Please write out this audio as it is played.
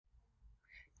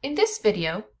In this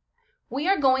video, we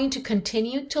are going to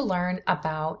continue to learn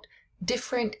about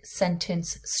different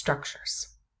sentence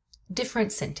structures,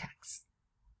 different syntax.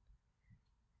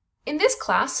 In this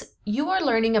class, you are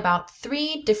learning about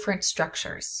 3 different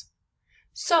structures.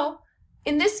 So,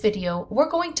 in this video, we're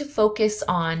going to focus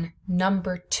on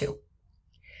number 2.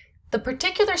 The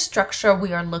particular structure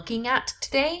we are looking at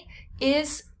today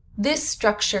is this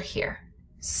structure here,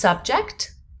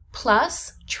 subject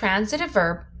plus transitive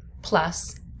verb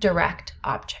plus direct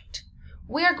object.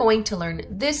 We are going to learn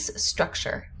this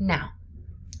structure now.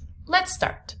 Let's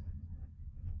start.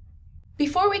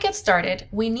 Before we get started,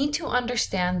 we need to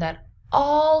understand that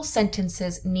all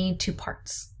sentences need 2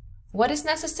 parts. What is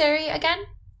necessary again?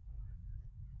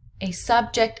 A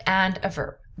subject and a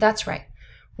verb. That's right.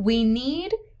 We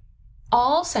need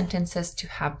all sentences to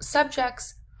have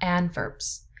subjects and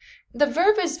verbs. The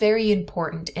verb is very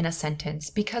important in a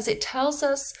sentence because it tells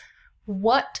us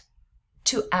what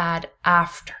to add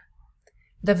after.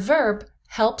 The verb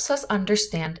helps us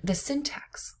understand the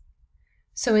syntax.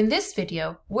 So in this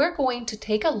video, we're going to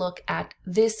take a look at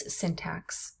this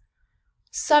syntax: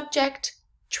 subject,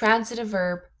 transitive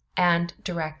verb, and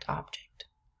direct object.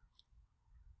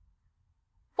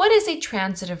 What is a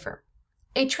transitive verb?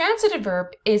 A transitive verb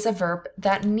is a verb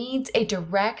that needs a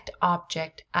direct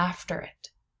object after it.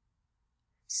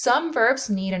 Some verbs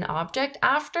need an object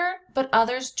after, but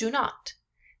others do not.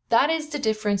 That is the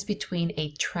difference between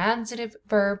a transitive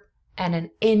verb and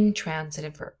an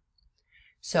intransitive verb.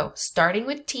 So starting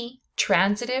with T,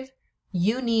 transitive,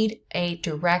 you need a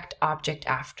direct object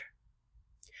after.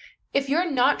 If you're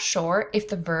not sure if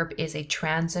the verb is a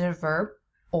transitive verb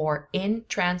or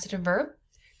intransitive verb,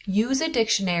 use a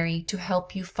dictionary to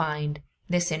help you find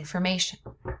this information.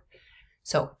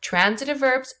 So transitive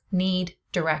verbs need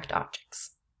direct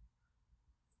objects.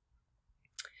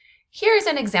 Here's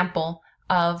an example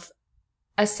of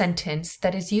a sentence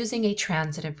that is using a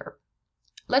transitive verb.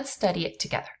 Let's study it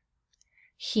together.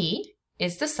 He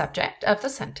is the subject of the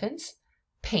sentence.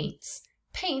 Paints.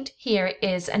 Paint here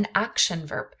is an action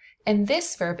verb, and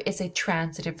this verb is a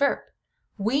transitive verb.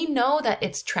 We know that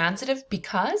it's transitive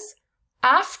because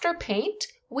after paint,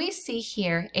 we see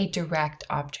here a direct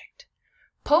object.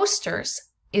 Posters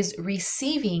is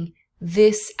receiving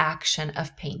this action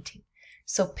of painting.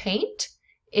 So paint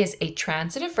is a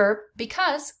transitive verb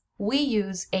because we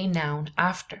use a noun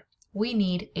after. We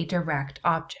need a direct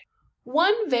object.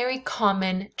 One very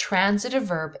common transitive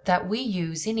verb that we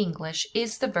use in English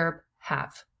is the verb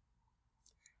have.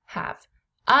 Have.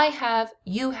 I have,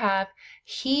 you have,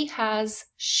 he has,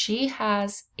 she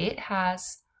has, it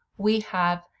has, we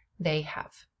have, they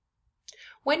have.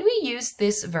 When we use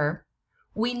this verb,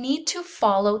 we need to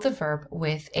follow the verb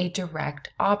with a direct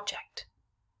object.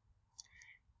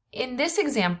 In this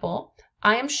example,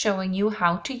 I am showing you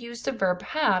how to use the verb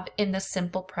have in the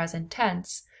simple present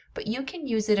tense, but you can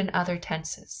use it in other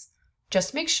tenses.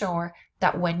 Just make sure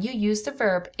that when you use the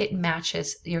verb, it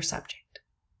matches your subject.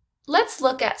 Let's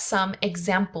look at some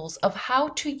examples of how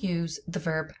to use the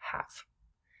verb have.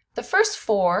 The first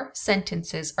 4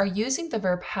 sentences are using the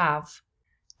verb have,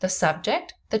 the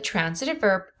subject, the transitive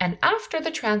verb, and after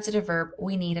the transitive verb,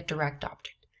 we need a direct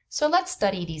object. So let's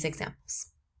study these examples.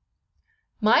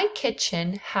 My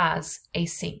kitchen has a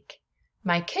sink.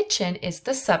 My kitchen is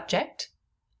the subject.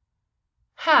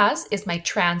 Has is my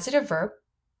transitive verb.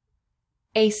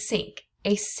 A sink.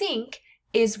 A sink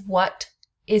is what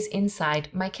is inside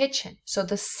my kitchen. So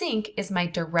the sink is my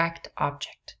direct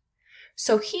object.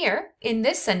 So here in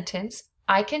this sentence,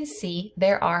 I can see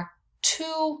there are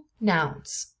 2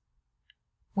 nouns.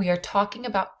 We are talking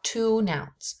about 2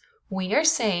 nouns. We are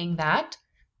saying that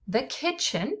the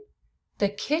kitchen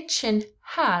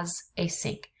has a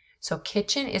sink. So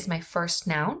kitchen is my first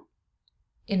noun.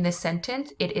 In this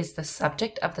sentence, it is the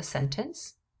subject of the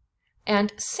sentence.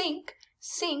 And sink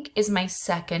is my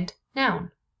second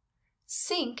noun.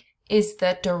 Sink is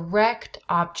the direct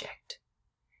object.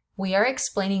 We are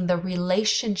explaining the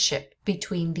relationship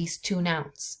between these 2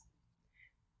 nouns.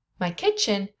 My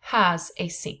kitchen has a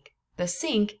sink. The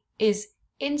sink is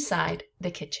inside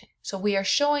the kitchen. So we are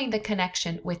showing the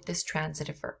connection with this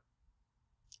transitive verb.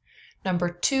 Number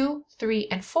 2, 3,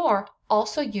 and 4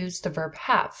 also use the verb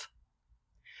have.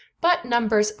 But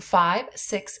numbers 5,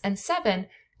 6, and 7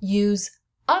 use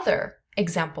other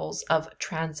examples of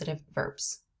transitive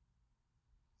verbs.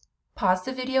 Pause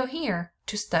the video here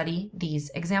to study these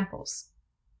examples.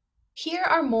 Here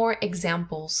are more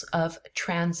examples of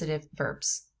transitive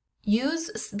verbs.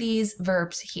 Use these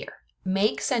verbs here.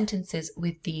 Make sentences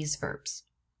with these verbs.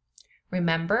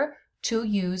 Remember to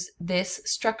use this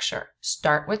structure.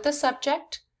 Start with the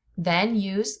subject, then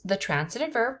use the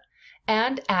transitive verb,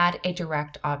 and add a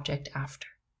direct object after.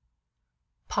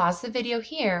 Pause the video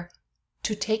here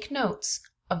to take notes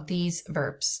of these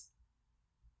verbs.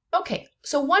 Okay,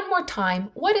 so one more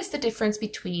time, what is the difference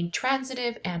between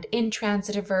transitive and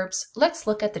intransitive verbs? Let's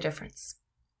look at the difference.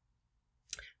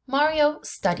 Mario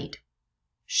studied.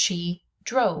 She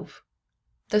drove.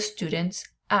 The students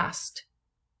asked.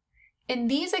 In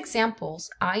these examples,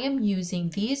 I am using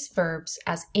these verbs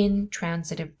as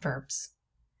intransitive verbs.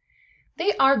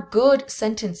 They are good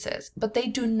sentences, but they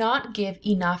do not give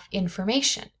enough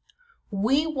information.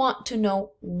 We want to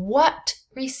know what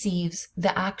receives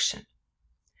the action.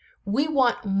 We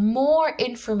want more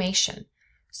information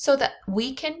so that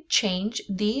we can change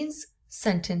these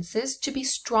sentences to be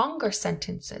stronger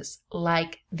sentences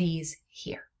like these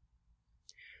here.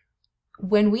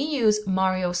 When we use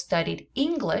Mario studied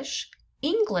English,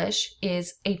 English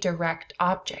is a direct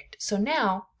object. So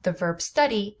now the verb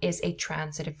study is a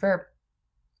transitive verb.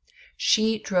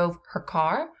 She drove her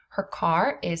car. Her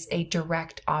car is a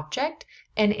direct object,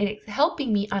 and it's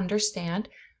helping me understand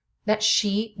that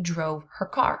she drove her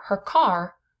car. Her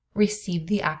car received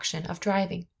the action of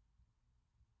driving.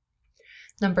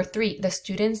 Number 3, the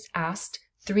students asked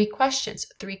 3 questions.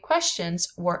 3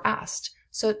 questions were asked.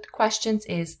 So questions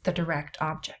is the direct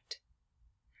object.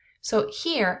 So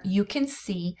here you can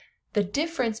see the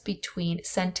difference between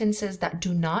sentences that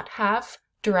do not have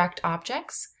direct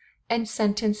objects and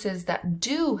sentences that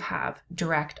do have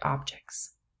direct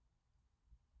objects.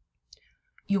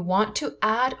 You want to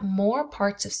add more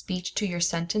parts of speech to your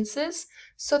sentences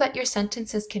so that your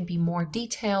sentences can be more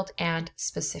detailed and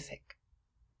specific.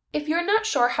 If you're not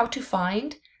sure how to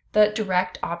find the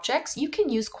direct objects, you can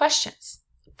use questions.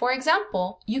 For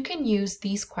example, you can use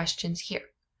these questions here.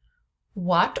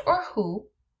 What or who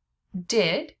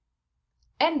did,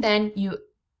 and then you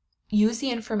use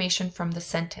the information from the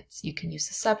sentence. You can use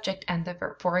the subject and the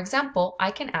verb. For example,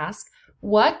 I can ask,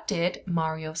 what did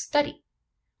Mario study?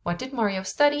 What did Mario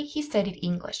study? He studied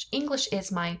English. English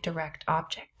is my direct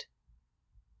object.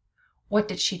 What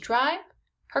did she drive?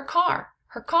 Her car.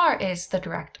 Her car is the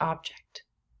direct object.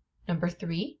 Number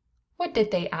 3, what did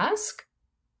they ask?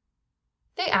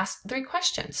 They asked 3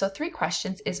 questions. So 3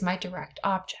 questions is my direct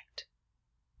object.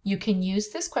 You can use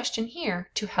this question here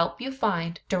to help you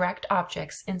find direct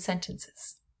objects in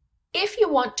sentences. If you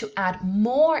want to add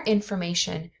more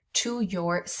information to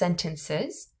your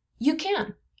sentences, you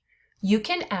can. You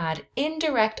can add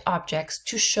indirect objects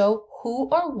to show who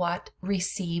or what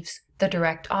receives the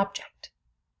direct object.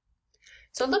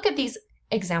 So look at these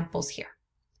examples here.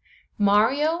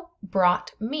 Mario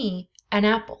brought me an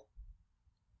apple.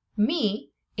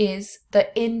 Me is the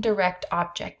indirect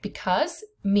object because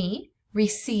me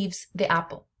receives the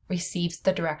apple, receives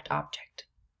the direct object.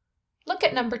 Look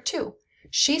at number 2.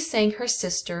 She sang her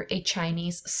sister a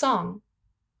Chinese song.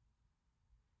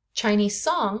 Chinese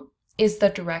song is the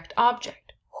direct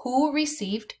object. Who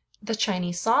received the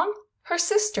Chinese song? Her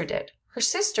sister did. Her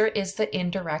sister is the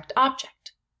indirect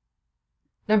object.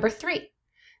 Number 3.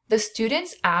 The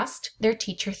students asked their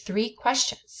teacher 3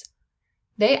 questions.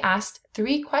 They asked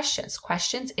 3 questions.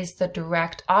 Questions is the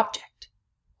direct object.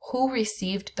 Who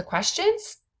received the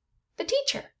questions? The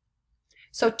teacher.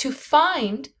 So to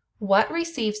find what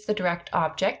receives the direct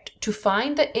object, to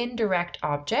find the indirect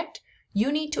object,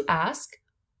 you need to ask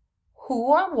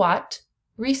who or what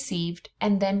received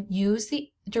and then use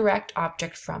the direct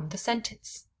object from the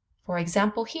sentence. For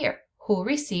example here, who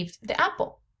received the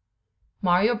apple?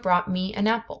 Mario brought me an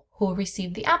apple. Who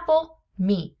received the apple?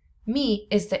 Me. Me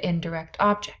is the indirect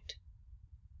object.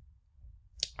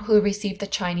 Who received the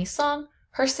Chinese song?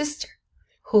 Her sister.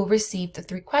 Who received the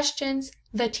 3 questions?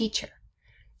 The teacher.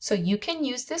 So you can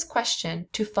use this question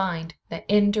to find the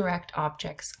indirect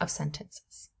objects of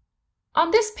sentences.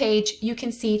 On this page, you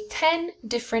can see 10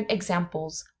 different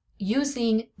examples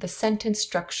using the sentence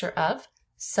structure of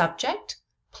subject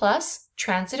plus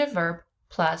transitive verb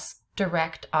plus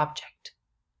direct object.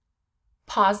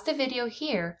 Pause the video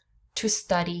here to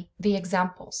study the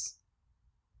examples.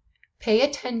 Pay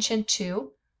attention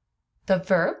to the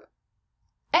verb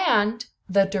and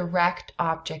the direct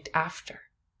object after.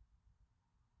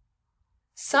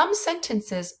 Some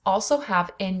sentences also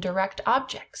have indirect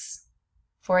objects.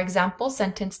 For example,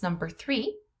 sentence number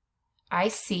 3, I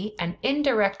see an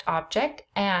indirect object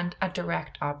and a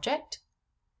direct object.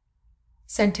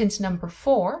 Sentence number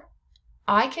 4,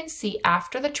 I can see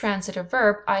after the transitive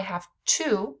verb, I have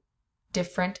 2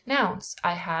 different nouns.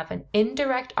 I have an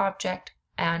indirect object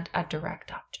and a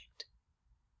direct object.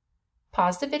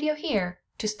 Pause the video here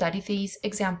to study these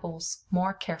examples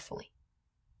more carefully.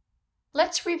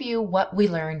 Let's review what we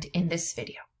learned in this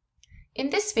video. In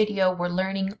this video, we're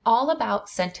learning all about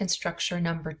sentence structure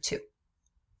number 2.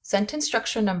 Sentence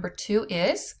structure number 2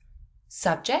 is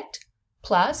subject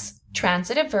plus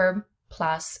transitive verb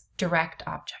plus direct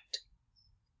object.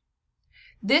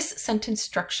 This sentence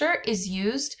structure is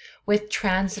used with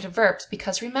transitive verbs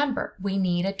because remember, we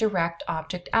need a direct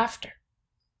object after.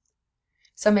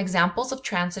 Some examples of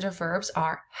transitive verbs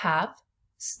are have,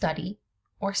 study,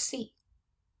 or see.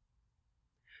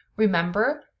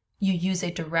 Remember, you use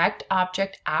a direct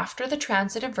object after the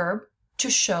transitive verb to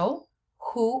show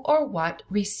who or what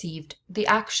received the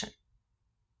action.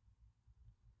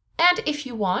 And if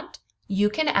you want, you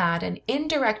can add an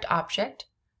indirect object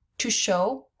to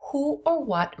show who or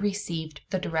what received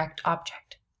the direct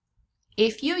object.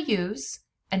 If you use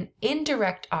an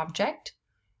indirect object,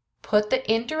 put the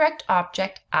indirect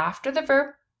object after the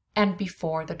verb and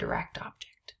before the direct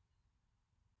object.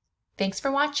 Thanks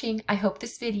for watching. I hope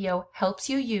this video helps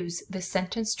you use this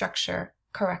sentence structure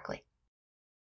correctly.